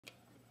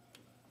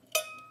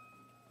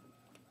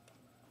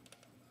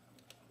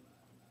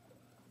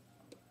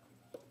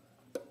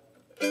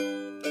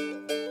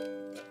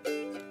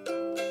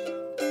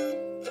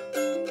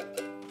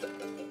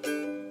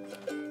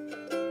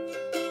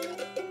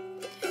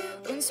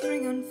When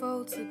spring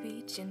unfolds the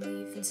beechen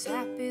leaf and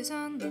sap is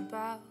on the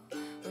bough,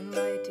 when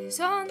light is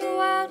on the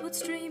wildwood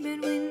stream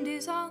and wind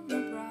is on the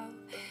brow,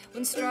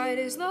 when stride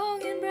is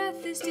long and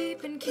breath is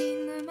deep and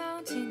keen the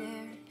mountain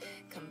air,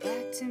 come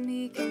back to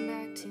me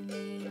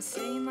and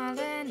say my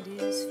land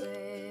is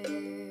fair.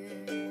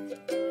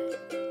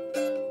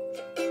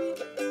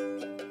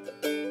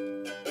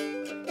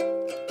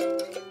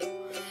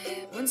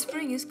 When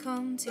spring is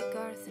come to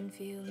garth and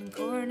field and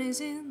corn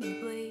is in the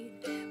blade,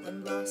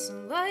 when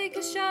blossom like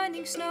a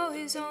shining snow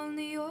is on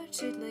the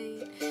orchard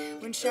laid,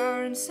 when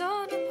shower and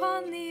sun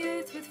upon the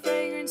earth with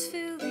fragrance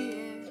fill the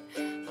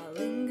air, I'll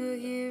linger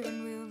here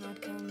and will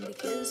not come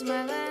because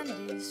my land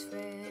is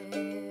fair.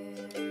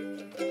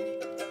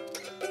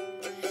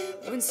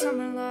 When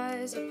summer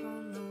lies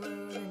upon the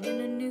world and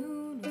in a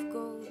noon of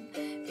gold,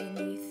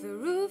 beneath the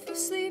roof of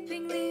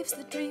sleeping leaves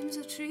the dreams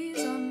of trees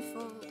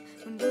unfold,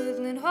 when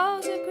woodland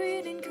halls are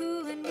green and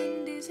cool and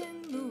wind is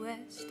in the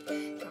west,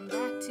 come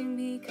back to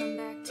me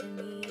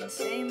and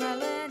say my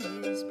land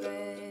is best.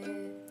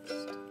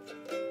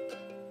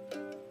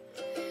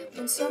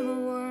 When summer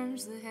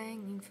warms the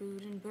hanging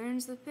fruit and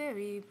burns the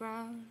berry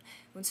brown,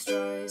 when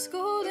straw is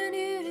gold and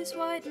ear is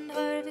white and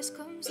harvest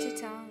comes to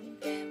town,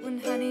 when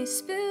honey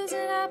spills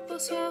and apple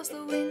swells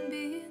the wind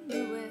be in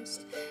the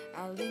west,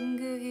 I'll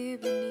linger here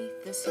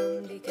beneath the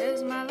sun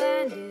because my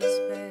land is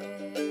best.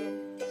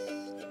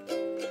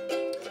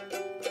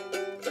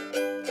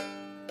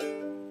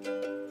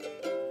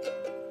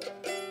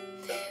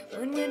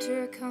 When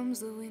winter comes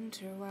the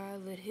winter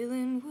wild that hill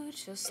and wood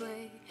shall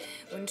slay,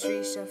 when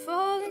trees shall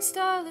fall and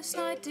starless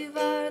night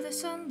devour the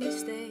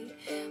sunless day,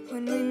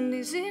 when wind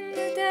is in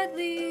the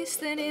deadly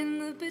east and in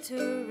the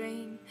bitter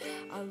rain,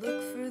 I'll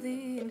look for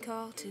thee and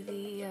call to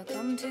thee, I'll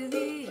come to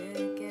thee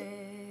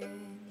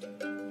again.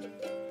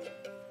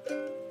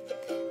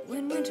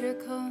 When winter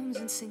comes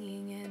and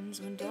singing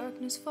ends, when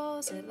darkness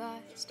falls at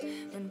last,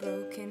 when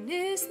broken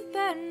is the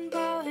barren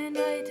bough and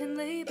night and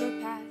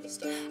labor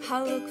past,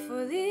 I'll look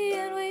for thee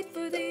and wait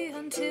for thee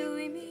until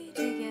we meet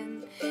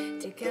again.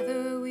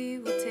 Together we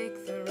will take